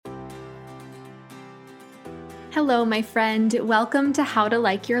Hello, my friend. Welcome to How to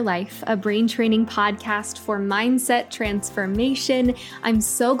Like Your Life, a brain training podcast for mindset transformation. I'm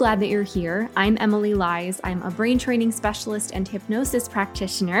so glad that you're here. I'm Emilie. I'm a brain training specialist and hypnosis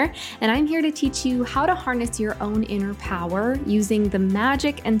practitioner, and I'm here to teach you how to harness your own inner power using the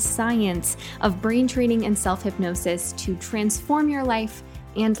magic and science of brain training and self-hypnosis to transform your life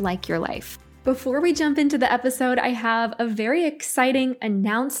and like your life. Before we jump into the episode, I have a very exciting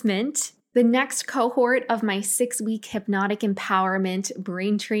announcement. The next cohort of my 6-week hypnotic empowerment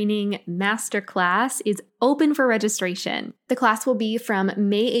brain training masterclass is open for registration. The class will be from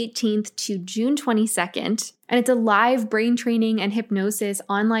May 18th to June 22nd, and it's a live brain training and hypnosis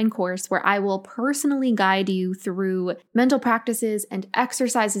online course where I will personally guide you through mental practices and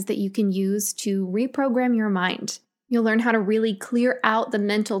exercises that you can use to reprogram your mind. You'll learn how to really clear out the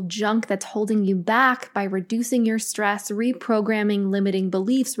mental junk that's holding you back by reducing your stress, reprogramming limiting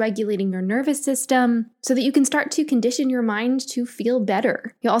beliefs, regulating your nervous system, so that you can start to condition your mind to feel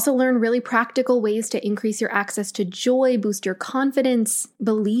better. You'll also learn really practical ways to increase your access to joy, boost your confidence,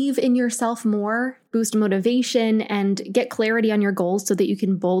 believe in yourself more, boost motivation, and get clarity on your goals so that you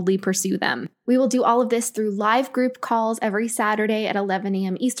can boldly pursue them. We will do all of this through live group calls every Saturday at 11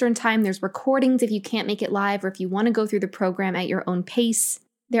 a.m. Eastern Time. There's recordings if you can't make it live or if you want to go through the program at your own pace.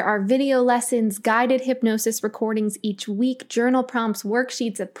 There are video lessons, guided hypnosis recordings each week, journal prompts,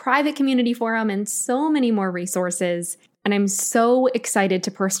 worksheets, a private community forum, and so many more resources. And I'm so excited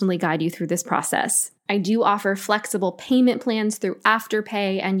to personally guide you through this process. I do offer flexible payment plans through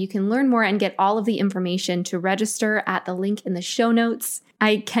Afterpay, and you can learn more and get all of the information to register at the link in the show notes.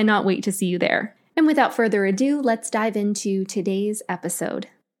 I cannot wait to see you there. And without further ado, let's dive into today's episode.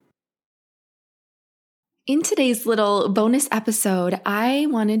 In today's little bonus episode, I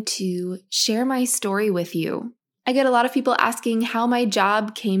wanted to share my story with you. I get a lot of people asking how my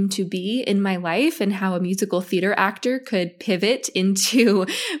job came to be in my life and how a musical theater actor could pivot into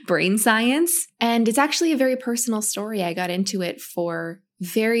brain science. And it's actually a very personal story. I got into it for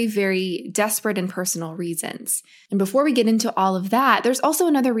very, very desperate and personal reasons. And before we get into all of that, there's also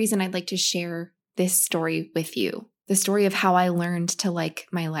another reason I'd like to share this story with you. The story of how I learned to like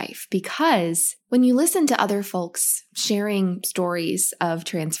my life. Because when you listen to other folks sharing stories of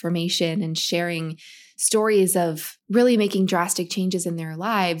transformation and sharing stories of really making drastic changes in their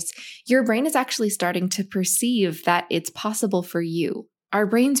lives, your brain is actually starting to perceive that it's possible for you. Our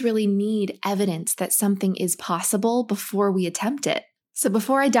brains really need evidence that something is possible before we attempt it. So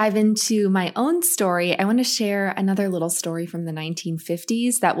before I dive into my own story, I want to share another little story from the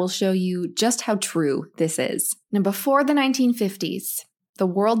 1950s that will show you just how true this is. Now, before the 1950s, the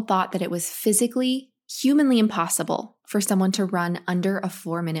world thought that it was physically, humanly impossible for someone to run under a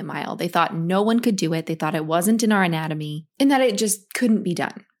 4-minute mile. They thought no one could do it. They thought it wasn't in our anatomy and that it just couldn't be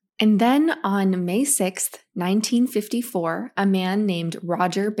done. And then on May 6th, 1954, a man named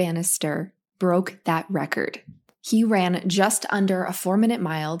Roger Bannister broke that record. He ran just under a 4-minute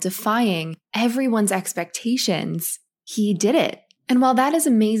mile, defying everyone's expectations. He did it. And while that is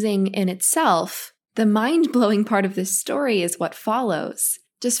amazing in itself, the mind-blowing part of this story is what follows.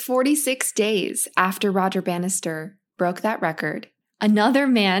 Just 46 days after Roger Bannister broke that record, another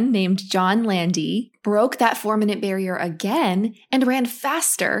man named John Landy broke that 4-minute barrier again and ran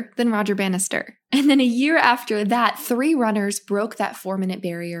faster than Roger Bannister. And then a year after that, 3 runners broke that 4-minute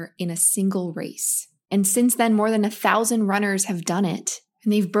barrier in a single race. And since then, more than 1,000 runners have done it.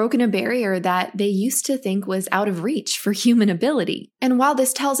 And they've broken a barrier that they used to think was out of reach for human ability. And while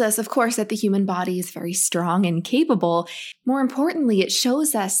this tells us, of course, that the human body is very strong and capable, more importantly, it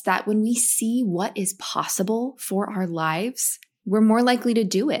shows us that when we see what is possible for our lives, we're more likely to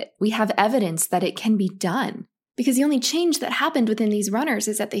do it. We have evidence that it can be done. Because the only change that happened within these runners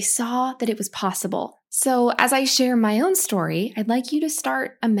is that they saw that it was possible. So as I share my own story, I'd like you to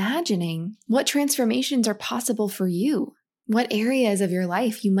start imagining what transformations are possible for you. What areas of your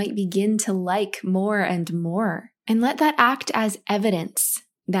life you might begin to like more and more. And let that act as evidence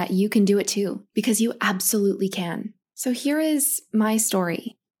that you can do it too, because you absolutely can. So here is my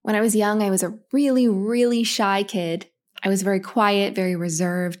story. When I was young, I was a really, really shy kid. I was very quiet, very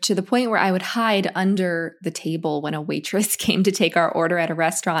reserved, to the point where I would hide under the table when a waitress came to take our order at a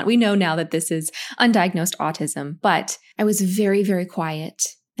restaurant. We know now that this is undiagnosed autism, but I was very, very quiet.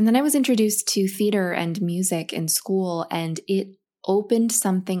 And then I was introduced to theater and music in school, and it opened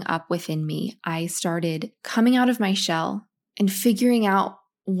something up within me. I started coming out of my shell and figuring out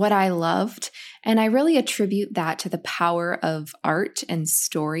what I loved. And I really attribute that to the power of art and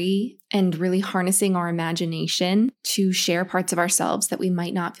story and really harnessing our imagination to share parts of ourselves that we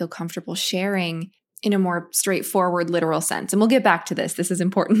might not feel comfortable sharing in a more straightforward, literal sense. And we'll get back to this. This is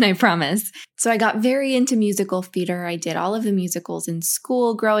important, I promise. So I got very into musical theater. I did all of the musicals in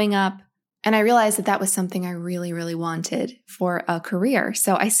school growing up. And I realized that that was something I really, really wanted for a career.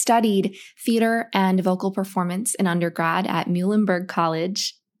 So I studied theater and vocal performance in undergrad at Muhlenberg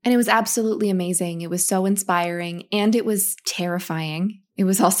College. And it was absolutely amazing. It was so inspiring and it was terrifying. It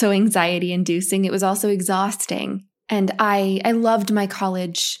was also anxiety-inducing. It was also exhausting. And I loved my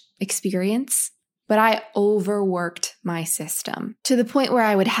college experience, but I overworked my system to the point where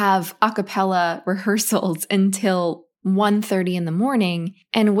I would have a cappella rehearsals until 1:30 in the morning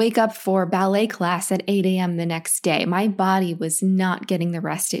and wake up for ballet class at 8 a.m. the next day. My body was not getting the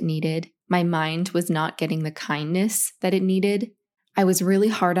rest it needed. My mind was not getting the kindness that it needed. I was really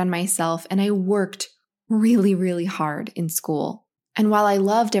hard on myself and I worked really, really hard in school. And while I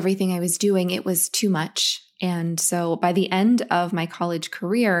loved everything I was doing, it was too much. And so by the end of my college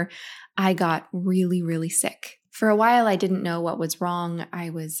career, I got really, really sick. For a while, I didn't know what was wrong.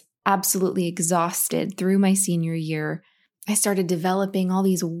 I was absolutely exhausted through my senior year. I started developing all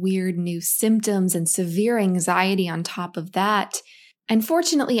these weird new symptoms and severe anxiety on top of that. And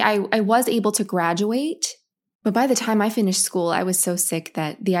fortunately, I was able to graduate. But by the time I finished school, I was so sick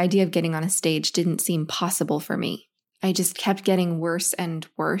that the idea of getting on a stage didn't seem possible for me. I just kept getting worse and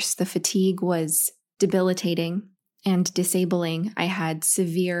worse. The fatigue was debilitating and disabling. I had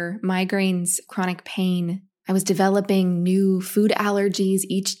severe migraines, chronic pain. I was developing new food allergies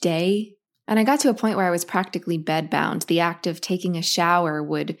each day. And I got to a point where I was practically bedbound. The act of taking a shower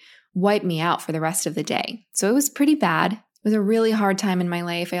would wipe me out for the rest of the day. So it was pretty bad. It was a really hard time in my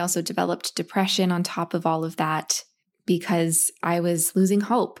life. I also developed depression on top of all of that because I was losing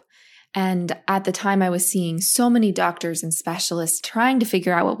hope. And at the time, I was seeing so many doctors and specialists trying to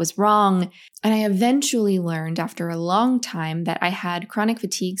figure out what was wrong. And I eventually learned after a long time that I had chronic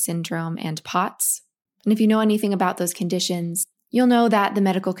fatigue syndrome and POTS. And if you know anything about those conditions, you'll know that the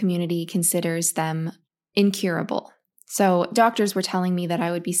medical community considers them incurable. So doctors were telling me that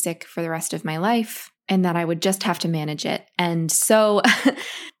I would be sick for the rest of my life and that I would just have to manage it. And so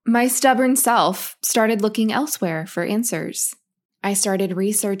my stubborn self started looking elsewhere for answers. I started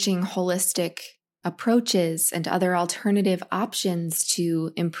researching holistic approaches and other alternative options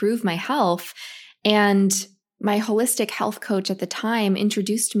to improve my health. And my holistic health coach at the time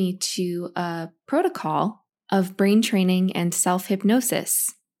introduced me to a protocol of brain training and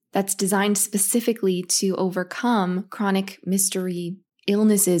self-hypnosis that's designed specifically to overcome chronic mystery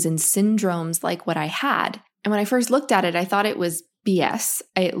illnesses and syndromes like what I had. And when I first looked at it, I thought it was BS.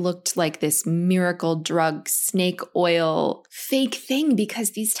 It looked like this miracle drug, snake oil, fake thing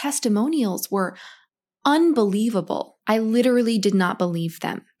because these testimonials were unbelievable. I literally did not believe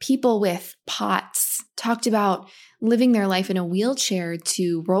them. People with POTS talked about living their life in a wheelchair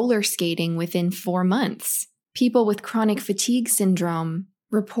to roller skating within 4 months. People with chronic fatigue syndrome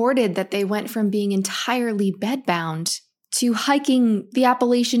reported that they went from being entirely bedbound to hiking the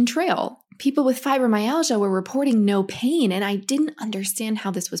Appalachian Trail. People with fibromyalgia were reporting no pain, and I didn't understand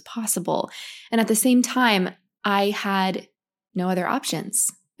how this was possible. And at the same time, I had no other options.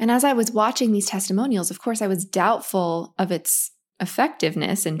 And as I was watching these testimonials, of course, I was doubtful of its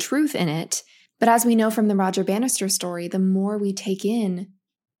effectiveness and truth in it. But as we know from the Roger Bannister story, the more we take in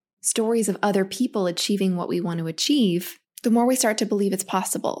stories of other people achieving what we want to achieve, the more we start to believe it's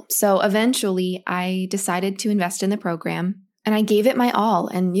possible. So eventually, I decided to invest in the program. And I gave it my all.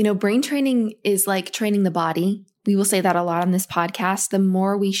 And, brain training is like training the body. We will say that a lot on this podcast. The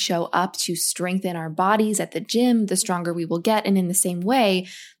more we show up to strengthen our bodies at the gym, the stronger we will get. And in the same way,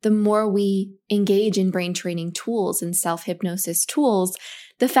 the more we engage in brain training tools and self-hypnosis tools,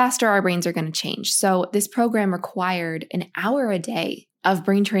 the faster our brains are going to change. So this program required an hour a day of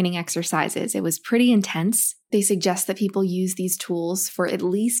brain training exercises. It was pretty intense. They suggest that people use these tools for at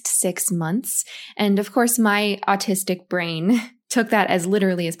least 6 months. And of course, my autistic brain took that as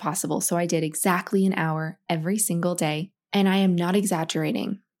literally as possible. So I did exactly an hour every single day. And I am not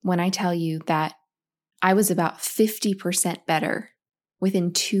exaggerating when I tell you that I was about 50% better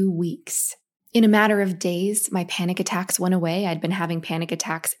within 2 weeks. In a matter of days, my panic attacks went away. I'd been having panic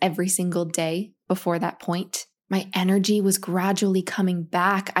attacks every single day before that point. My energy was gradually coming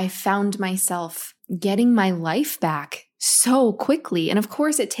back. I found myself getting my life back so quickly. And of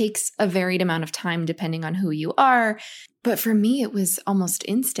course, it takes a varied amount of time depending on who you are. But for me, it was almost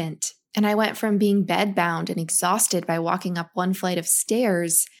instant. And I went from being bedbound and exhausted by walking up 1 flight of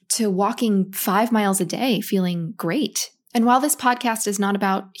stairs to walking 5 miles a day, feeling great. And while this podcast is not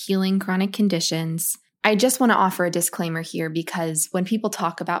about healing chronic conditions, I just want to offer a disclaimer here because when people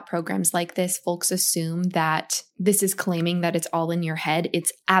talk about programs like this, folks assume that this is claiming that it's all in your head.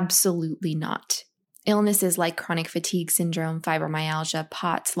 It's absolutely not. illnesses like chronic fatigue syndrome, fibromyalgia,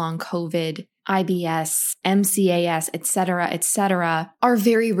 POTS, long COVID, IBS, MCAS, etc., are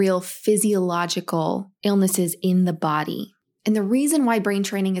very real physiological illnesses in the body. And the reason why brain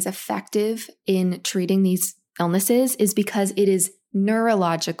training is effective in treating these illnesses is because it is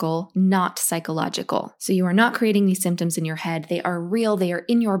neurological, not psychological. So you are not creating these symptoms in your head. They are real. They are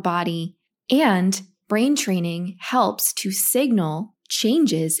in your body. And brain training helps to signal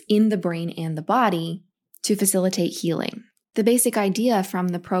changes in the brain and the body to facilitate healing. The basic idea from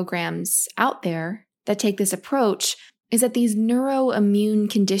the programs out there that take this approach is that these neuroimmune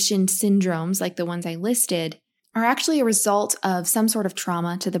conditioned syndromes, like the ones I listed, are actually a result of some sort of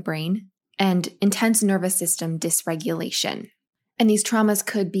trauma to the brain and intense nervous system dysregulation. And these traumas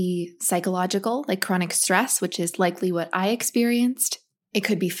could be psychological, like chronic stress, which is likely what I experienced. It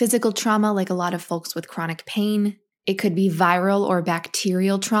could be physical trauma, like a lot of folks with chronic pain. It could be viral or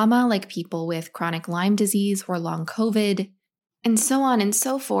bacterial trauma, like people with chronic Lyme disease or long COVID, and so on and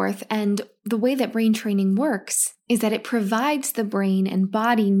so forth. And the way that brain training works is that it provides the brain and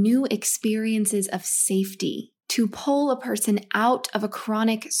body new experiences of safety to pull a person out of a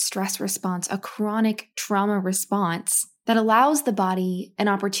chronic stress response, a chronic trauma response that allows the body an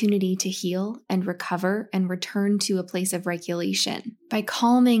opportunity to heal and recover and return to a place of regulation by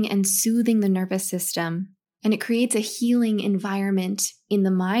calming and soothing the nervous system. And it creates a healing environment in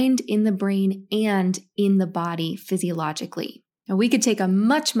the mind, in the brain, and in the body physiologically. Now, we could take a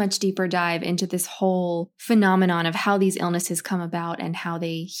much, much deeper dive into this whole phenomenon of how these illnesses come about and how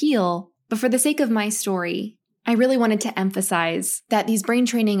they heal. But for the sake of my story, I really wanted to emphasize that these brain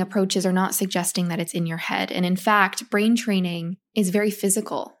training approaches are not suggesting that it's in your head. And in fact, brain training is very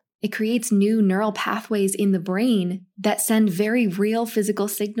physical. It creates new neural pathways in the brain that send very real physical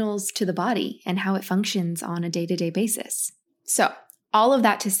signals to the body and how it functions on a day-to-day basis. So, all of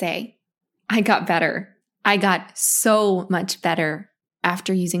that to say, I got better. I got so much better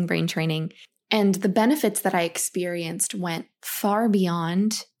after using brain training. And the benefits that I experienced went far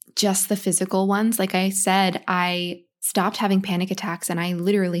beyond just the physical ones. Like I said, I stopped having panic attacks and I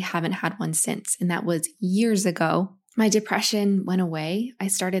literally haven't had one since. And that was years ago. My depression went away. I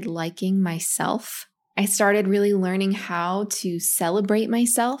started liking myself. I started really learning how to celebrate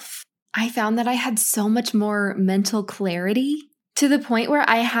myself. I found that I had so much more mental clarity to the point where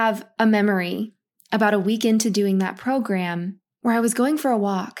I have a memory about a week into doing that program where I was going for a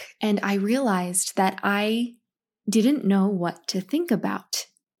walk and I realized that I didn't know what to think about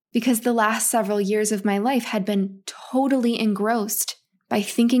because the last several years of my life had been totally engrossed by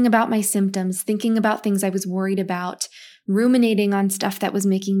thinking about my symptoms, thinking about things I was worried about, ruminating on stuff that was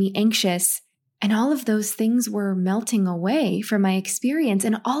making me anxious. And all of those things were melting away from my experience.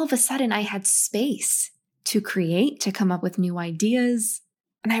 And all of a sudden, I had space to create, to come up with new ideas.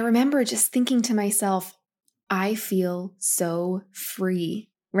 And I remember just thinking to myself, I feel so free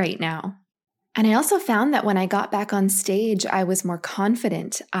right now. And I also found that when I got back on stage, I was more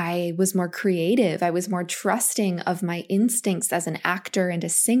confident, I was more creative, I was more trusting of my instincts as an actor and a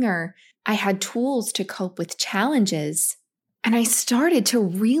singer. I had tools to cope with challenges, and I started to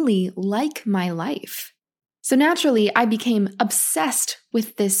really like my life. So naturally, I became obsessed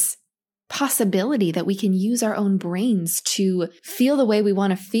with this possibility that we can use our own brains to feel the way we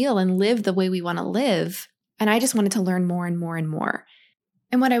want to feel and live the way we want to live. And I just wanted to learn more and more and more.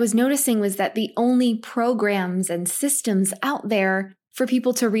 And what I was noticing was that the only programs and systems out there for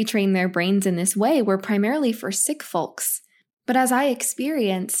people to retrain their brains in this way were primarily for sick folks. But as I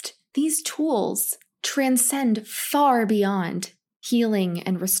experienced, these tools transcend far beyond healing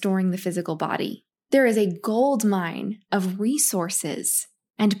and restoring the physical body. There is a gold mine of resources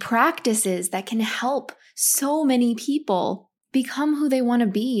and practices that can help so many people become who they want to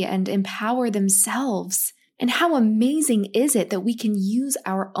be and empower themselves. And how amazing is it that we can use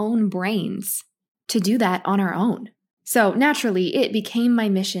our own brains to do that on our own? So naturally, it became my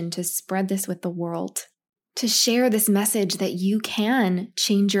mission to spread this with the world, to share this message that you can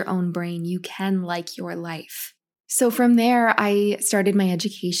change your own brain, you can like your life. So from there, I started my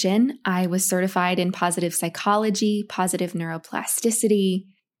education. I was certified in positive psychology, positive neuroplasticity,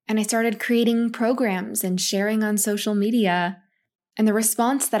 and I started creating programs and sharing on social media. And the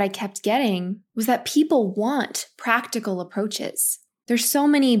response that I kept getting was that people want practical approaches. There's so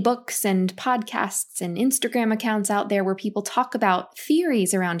many books and podcasts and Instagram accounts out there where people talk about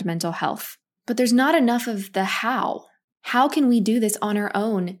theories around mental health, but there's not enough of the how. How can we do this on our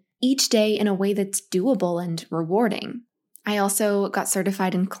own each day in a way that's doable and rewarding? I also got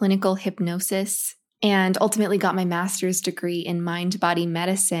certified in clinical hypnosis and ultimately got my master's degree in mind-body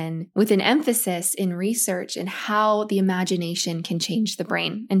medicine with an emphasis in research and how the imagination can change the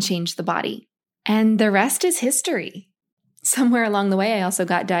brain and change the body. And the rest is history. Somewhere along the way, I also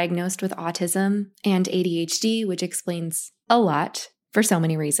got diagnosed with autism and ADHD, which explains a lot for so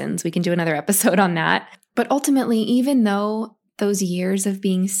many reasons. We can do another episode on that. But ultimately, even though those years of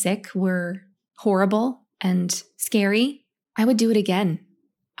being sick were horrible and scary, I would do it again.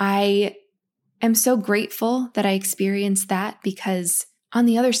 I am so grateful that I experienced that because on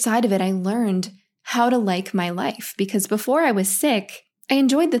the other side of it, I learned how to like my life. Because before I was sick, I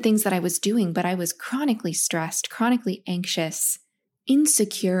enjoyed the things that I was doing, but I was chronically stressed, chronically anxious,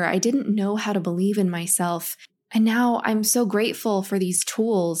 insecure. I didn't know how to believe in myself. And now I'm so grateful for these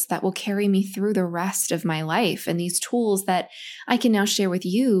tools that will carry me through the rest of my life, and these tools that I can now share with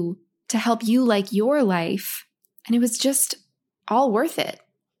you to help you like your life. And it was just all worth it,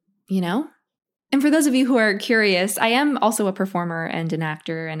 you know? And for those of you who are curious, I am also a performer and an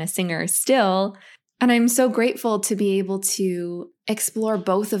actor and a singer still. And I'm so grateful to be able to explore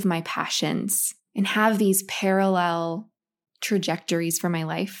both of my passions and have these parallel trajectories for my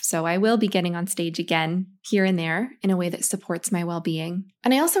life. So I will be getting on stage again here and there in a way that supports my well-being.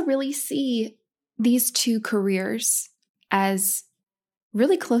 And I also really see these two careers as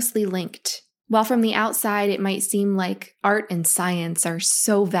really closely linked. While from the outside, it might seem like art and science are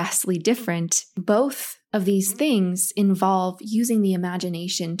so vastly different, both of these things involve using the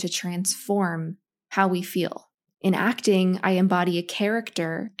imagination to transform how we feel. In acting, I embody a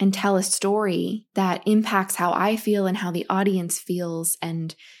character and tell a story that impacts how I feel and how the audience feels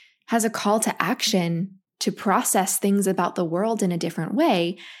and has a call to action to process things about the world in a different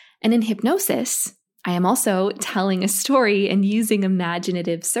way. And in hypnosis, I am also telling a story and using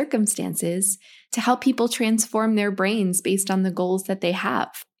imaginative circumstances to help people transform their brains based on the goals that they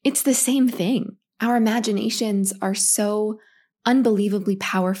have. It's the same thing. Our imaginations are so unbelievably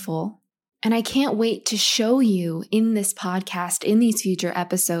powerful. And I can't wait to show you in this podcast, in these future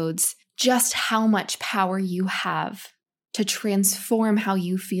episodes, just how much power you have to transform how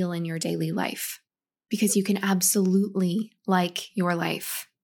you feel in your daily life. Because you can absolutely like your life.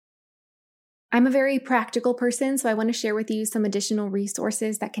 I'm a very practical person, so I want to share with you some additional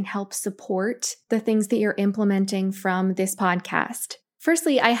resources that can help support the things that you're implementing from this podcast.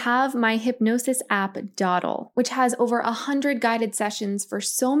 Firstly, I have my hypnosis app, Dawdle, which has over 100 guided sessions for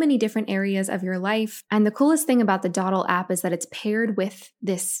so many different areas of your life. And the coolest thing about the Dawdle app is that it's paired with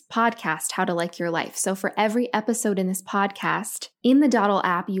this podcast, How to Like Your Life. So for every episode in this podcast, in the Dawdle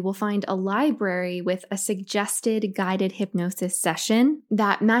app, you will find a library with a suggested guided hypnosis session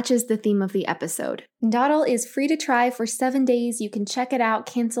that matches the theme of the episode. Dawdle is free to try for 7 days. You can check it out,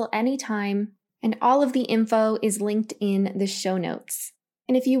 cancel anytime. And all of the info is linked in the show notes.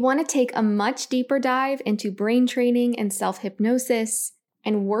 And if you want to take a much deeper dive into brain training and self-hypnosis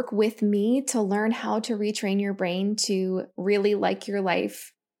and work with me to learn how to retrain your brain to really like your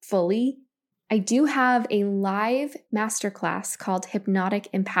life fully, I do have a live masterclass called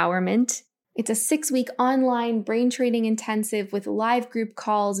Hypnotic Empowerment. It's a 6-week online brain training intensive with live group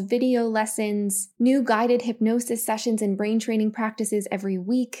calls, video lessons, new guided hypnosis sessions and brain training practices every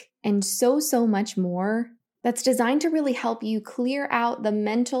week, and so much more. That's designed to really help you clear out the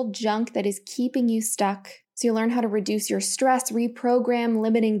mental junk that is keeping you stuck. So you'll learn how to reduce your stress, reprogram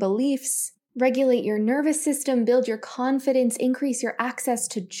limiting beliefs, regulate your nervous system, build your confidence, increase your access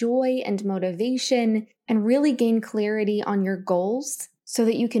to joy and motivation, and really gain clarity on your goals so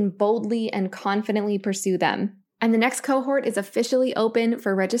that you can boldly and confidently pursue them. And the next cohort is officially open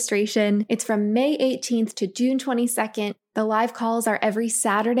for registration. It's from May 18th to June 22nd. The live calls are every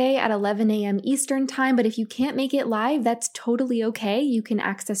Saturday at 11 a.m. Eastern Time, but if you can't make it live, that's totally okay. You can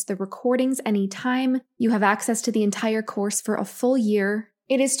access the recordings anytime. You have access to the entire course for a full year.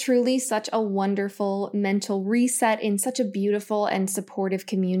 It is truly such a wonderful mental reset in such a beautiful and supportive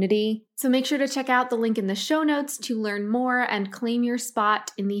community. So make sure to check out the link in the show notes to learn more and claim your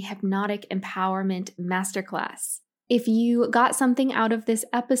spot in the Hypnotic Empowerment Masterclass. If you got something out of this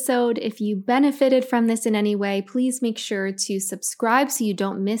episode, if you benefited from this in any way, please make sure to subscribe so you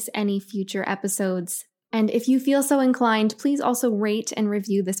don't miss any future episodes. And if you feel so inclined, please also rate and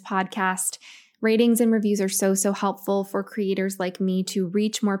review this podcast. Ratings and reviews are so helpful for creators like me to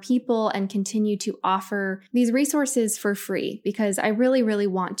reach more people and continue to offer these resources for free, because I really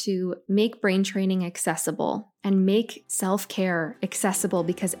want to make brain training accessible and make self-care accessible,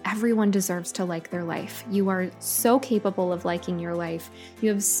 because everyone deserves to like their life. You are so capable of liking your life. You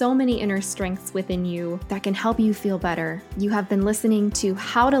have so many inner strengths within you that can help you feel better. You have been listening to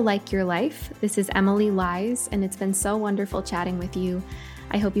How to Like Your Life. This is Emilie Lies, and it's been so wonderful chatting with you.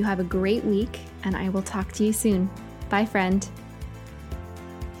 I hope you have a great week, and I will talk to you soon. Bye, friend.